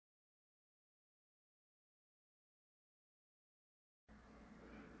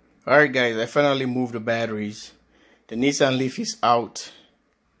Alright guys, I finally moved the batteries. The Nissan Leaf is out.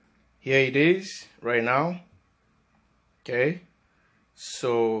 Here it is right now. Okay,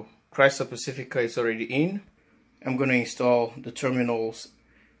 so Chrysler Pacifica is already in. I'm gonna install the terminals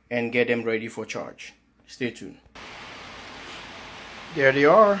and get them ready for charge. Stay tuned. There they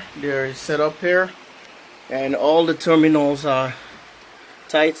are. They're set up here, and all the terminals are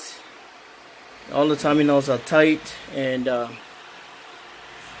tight. All the terminals are tight, and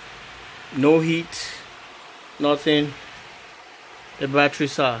no heat, nothing. The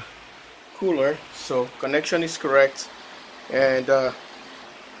batteries are cooler, so connection is correct, and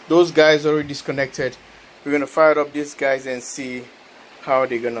those guys already disconnected. We're gonna fire up these guys and see how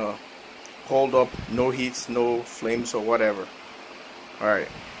they're gonna hold up. No heat, no flames or whatever. Alright,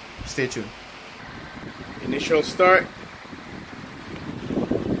 stay tuned. Initial start.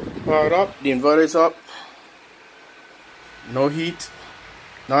 Powered up, the inverter is up. No heat,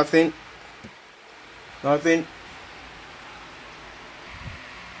 nothing. The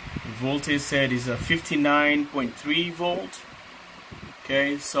voltage set is a 59.3 volt.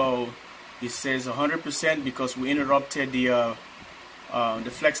 Okay, so it says 100% because we interrupted the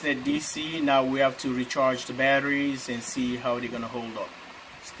FlexNet DC. Now we have to recharge the batteries and see how they're gonna hold up.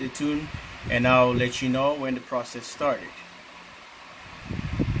 Stay tuned, and I'll let you know when the process started.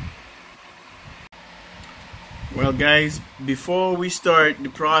 Well guys, before we start the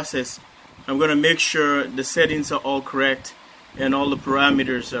process, I'm gonna make sure the settings are all correct and all the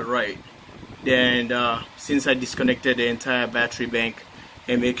parameters are right. Then since I disconnected the entire battery bank,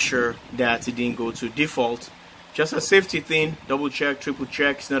 and make sure that it didn't go to default, just a safety thing. Double check, triple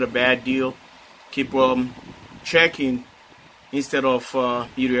check. It's not a bad deal. Keep checking instead of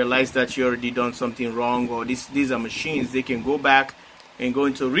you realize that you already done something wrong, or these are machines, they can go back and go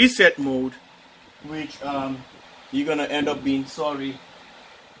into reset mode, which you're gonna end up being sorry.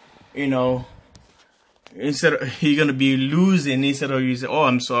 You know, instead of, you're gonna be losing instead of you say, oh,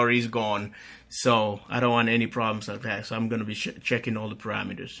 I'm sorry, it's gone. So I don't want any problems like that, so I'm gonna be checking all the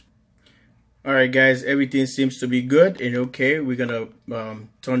parameters. Alright guys, everything seems to be good and okay. We're gonna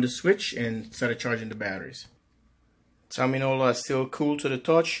turn the switch and start charging the batteries. Terminal are still cool to the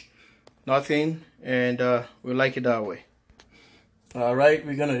touch, nothing, and we like it that way. Alright,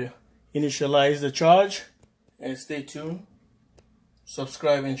 we're gonna initialize the charge, and stay tuned,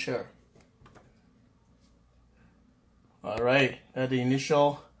 subscribe and share. Alright, that's the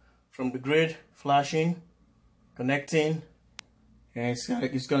initial from the grid, flashing, connecting, and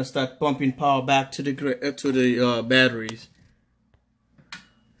it's gonna start pumping power back to the grid, to the batteries.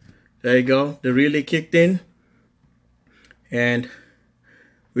 There you go, the relay kicked in, and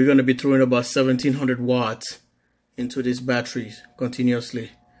we're gonna be throwing about 1700 watts into these batteries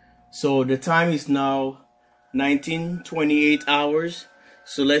continuously. So the time is now 19:28 hours.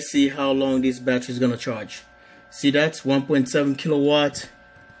 So let's see how long this battery is gonna charge. See, that's 1.7 kilowatts.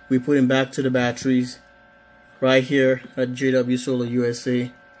 We put him back to the batteries right here at JW Solar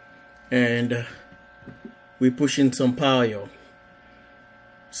USA, and we push in some power, yo.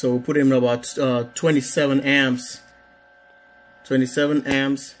 So we put him about 27 amps. 27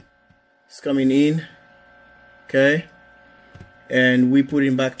 amps is coming in, okay, and we put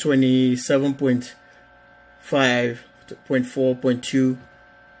him back 27.5, 0.4, 0.2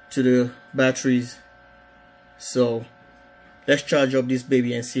 to the batteries. So let's charge up this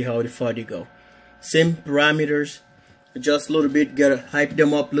baby and see how far they go. Same parameters, adjust a little bit, gotta hype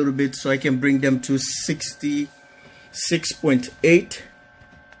them up a little bit so I can bring them to 66.8.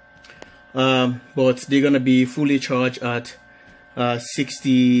 But they're gonna be fully charged at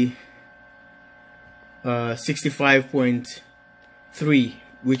 65.3,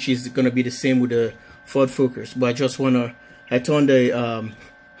 which is gonna be the same with the Ford Focus. But I just wanna, I'm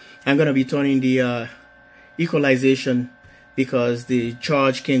gonna be turning the equalization, because the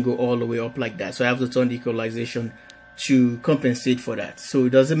charge can't go all the way up like that, so I have to turn the equalization to compensate for that. So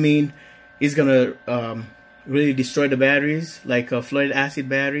it doesn't mean it's gonna really destroy the batteries like fluoride acid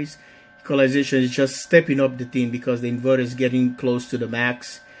batteries. Equalization is just stepping up the thing because the inverter is getting close to the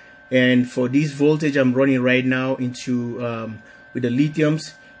max. And for this voltage I'm running right now into with the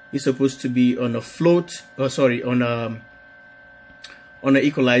lithiums, it's supposed to be on a float, on a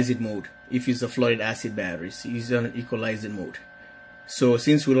equalizing mode. If it's a fluoride acid batteries, it's on equalizing mode. So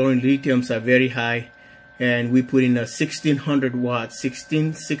since we're running lithiums are very high, and we put in a 1600 watts,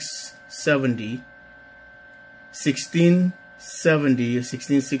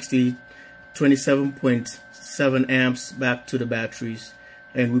 1660, 27.7 amps back to the batteries,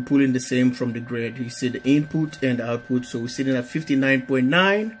 and we pull in the same from the grid. You see the input and the output, so we're sitting at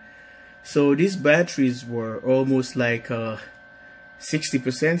 59.9. So these batteries were almost like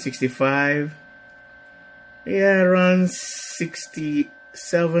 60%, 65, yeah, around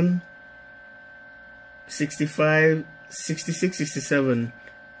 67, 65, 66, 67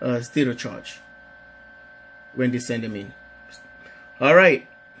 state of charge when they send them in. All right.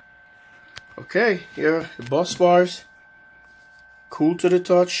 Okay, here the bus bars, cool to the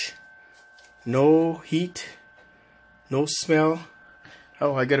touch, no heat, no smell.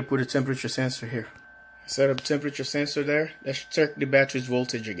 Oh, I gotta put a temperature sensor here. Set up temperature sensor there. Let's check the battery's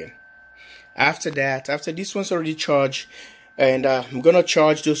voltage again. After that, after this one's already charged, and I'm gonna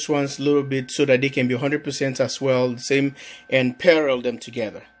charge those ones a little bit so that they can be 100% as well, the same, and parallel them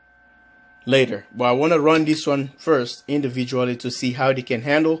together later. But I want to run this one first individually to see how they can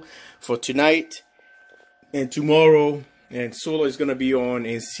handle for tonight and tomorrow, and solar is gonna be on,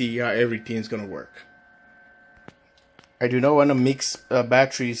 and see how everything's gonna work. I do not want to mix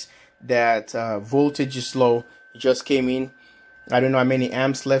batteries that voltage is low. It just came in. I don't know how many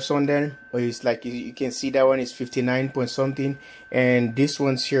amps left on there, but it's like you can see that one is 59 point something, and this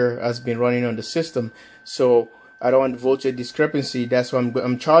one's here has been running on the system, so I don't want voltage discrepancy. That's why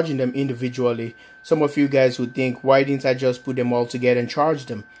I'm charging them individually. Some of you guys would think, why didn't I just put them all together and charge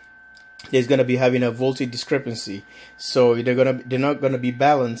them? There's gonna be having a voltage discrepancy, so they're not gonna be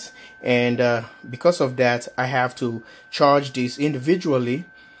balanced, and because of that, I have to charge these individually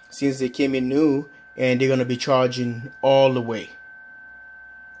since they came in new, and they're gonna be charging all the way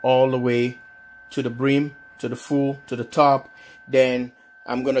to the brim, to the full, to the top. Then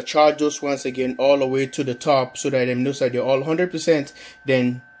I'm gonna charge those ones again all the way to the top so that them knows that they're all 100%.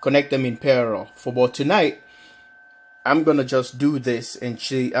 Then connect them in parallel. For about tonight, I'm gonna just do this and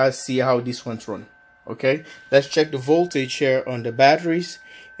see how this one's run. Okay, let's check the voltage here on the batteries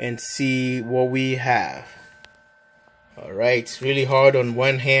and see what we have. All right, it's really hard on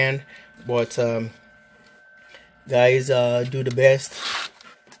one hand, but guys, do the best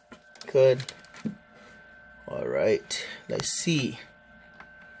could. All right, let's see.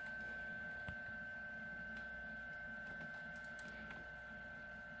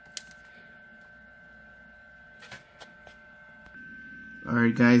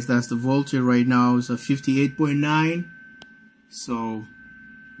 Alright guys, that's the voltage right now. It's a 58.9. So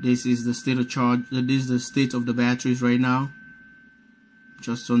this is the state of charge. This is the state of the batteries right now.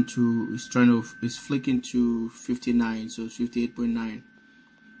 Just on to, it's flicking to 59, so it's 58.9.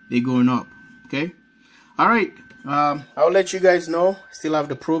 They're going up. Okay. Alright. I'll let you guys know. Still have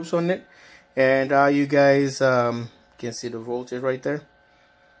the probes on it, and you guys can see the voltage right there.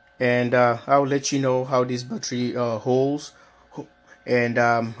 And I'll let you know how this battery holds and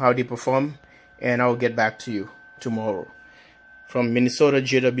how they perform, and I'll get back to you tomorrow. From Minnesota,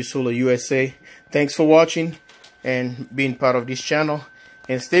 JW Solar USA, thanks for watching and being part of this channel,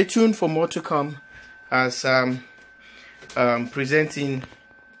 and stay tuned for more to come as presenting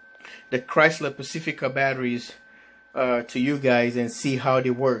the Chrysler Pacifica batteries to you guys and see how they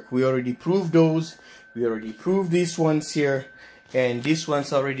work. We already proved those. We already proved these ones here, and this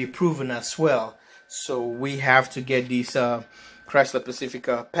one's already proven as well. So we have to get these Chrysler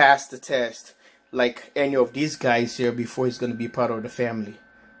Pacifica past the test like any of these guys here before it's going to be part of the family.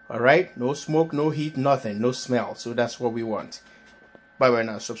 Alright, no smoke, no heat, nothing, no smell. So that's what we want. Bye bye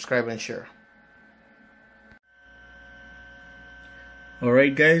now. Subscribe and share.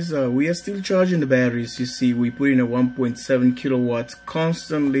 Alright guys, we are still charging the batteries. You see, we put in a 1.7 kilowatts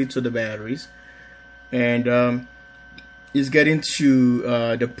constantly to the batteries, and it's getting to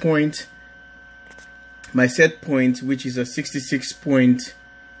the point, my set point, which is a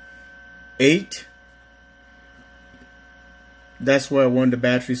 66.8. That's where I want the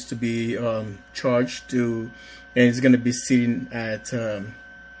batteries to be charged to, and it's going to be sitting at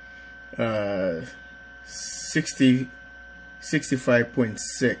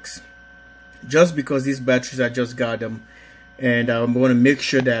 65.6. Just because these batteries, I just got them, and I'm going to make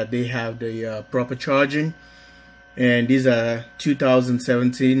sure that they have the proper charging. And these are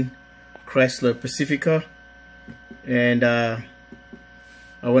 2017 Chrysler Pacifica, and I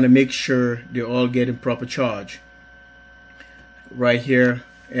want to make sure they're all getting proper charge right here.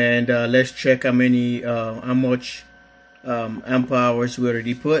 And let's check how much amp hours we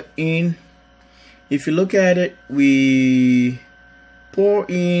already put in. If you look at it, we pour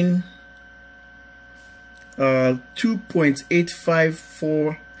in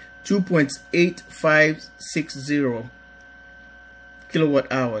 2.8560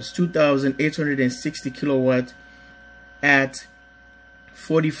 kilowatt hours, 2,860 kilowatt at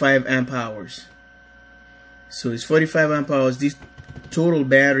 45 amp hours. So it's 45 amp hours. This total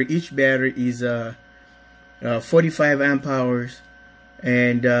battery, each battery is 45 amp hours,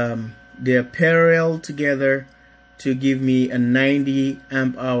 and they're parallel together to give me a 90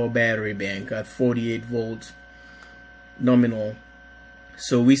 amp hour battery bank at 48 volts nominal.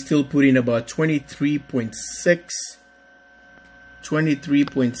 So we still put in about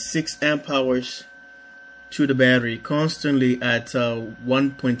 23.6 amp hours to the battery constantly at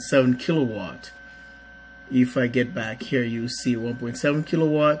 1.7 kilowatt. If I get back here, you see 1.7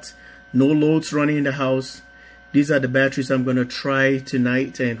 kilowatts, no loads running in the house. These are the batteries I'm going to try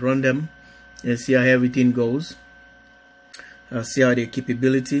tonight and run them and see how everything goes. See how their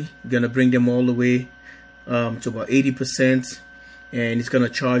capability. Gonna bring them all the way to about 80%, and it's gonna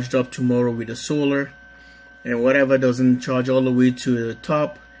charge up tomorrow with the solar. And whatever doesn't charge all the way to the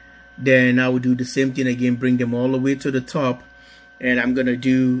top, then I will do the same thing again, bring them all the way to the top, and I'm gonna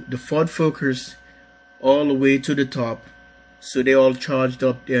do the Ford Focus all the way to the top, so they all charged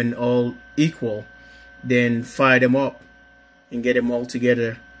up and all equal. Then fire them up and get them all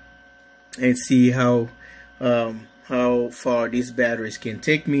together and see how far these batteries can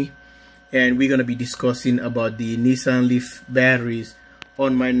take me. And we're gonna be discussing about the Nissan Leaf batteries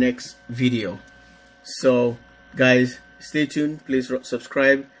on my next video. So guys, stay tuned, please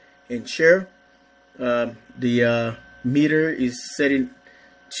subscribe and share. The meter is setting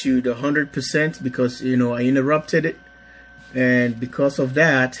to the 100% because, you know, I interrupted it, and because of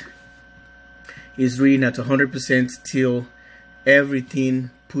that is reading at 100% till everything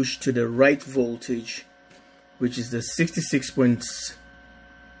pushed to the right voltage, which is the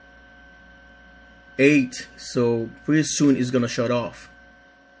 66.8. so pretty soon it's gonna shut off.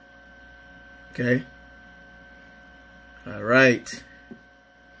 Okay, all right,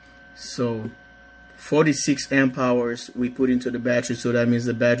 so 46 amp hours we put into the battery, so that means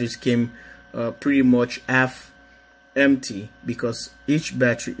the batteries came pretty much half empty, because each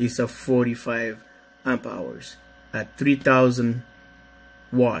battery is a 45 amp hours at 3000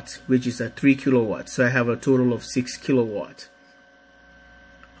 watts, which is at 3 kilowatts. So I have a total of 6 kilowatts.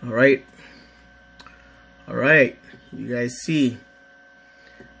 All right, you guys see.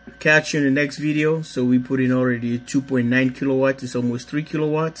 Catch you in the next video. So we put in already 2.9 kilowatts. It's almost 3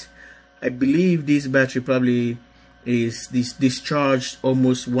 kilowatts. I believe this battery probably is discharged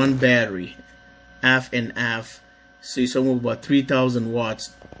almost one battery, half and half. So it's almost about 3000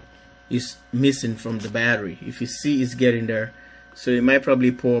 watts is missing from the battery. If you see, it's getting there. So it might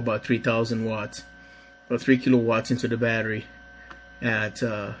probably pour about 3000 watts or 3 kilowatts into the battery at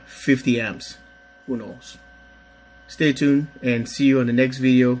 50 amps. Who knows? Stay tuned and see you on the next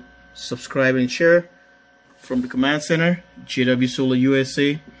video. Subscribe and share. From the command center, JW Solar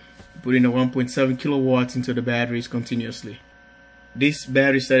USA, putting a 1.7 kilowatts into the batteries continuously. This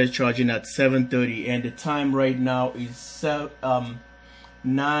battery started charging at 7:30, and the time right now is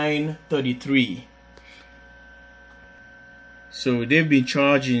 9:33. So they've been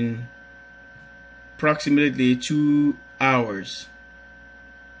charging approximately 2 hours,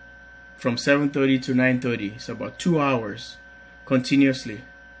 from 7:30 to 9:30. It's about 2 hours continuously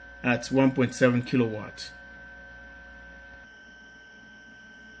at 1.7 kilowatts.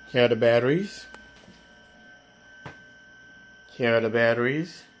 Here are the batteries. Here are the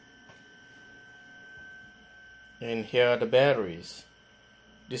batteries. And here are the batteries.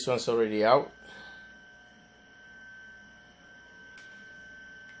 This one's already out.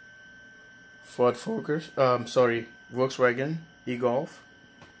 Ford Focus, Volkswagen e-Golf.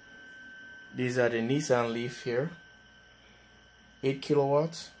 These are the Nissan Leaf here. 8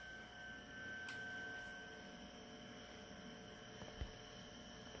 kilowatts.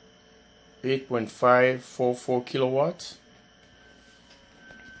 .544 kilowatts.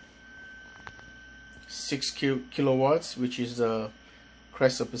 6 kilowatts, which is the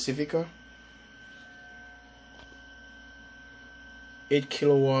Cresta Pacifica. 8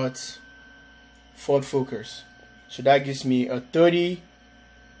 kilowatts Ford Focus. So that gives me a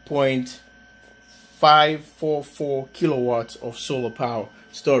 30.544 kilowatts of solar power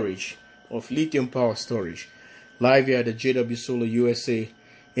storage, of lithium power storage, live here at the JW Solar USA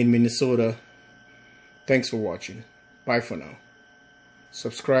in Minnesota. Thanks for watching. Bye for now.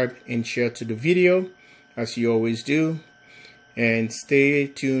 Subscribe and share to the video as you always do, and stay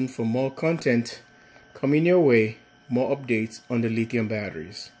tuned for more content coming your way, more updates on the lithium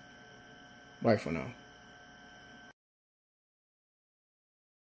batteries. Bye for now.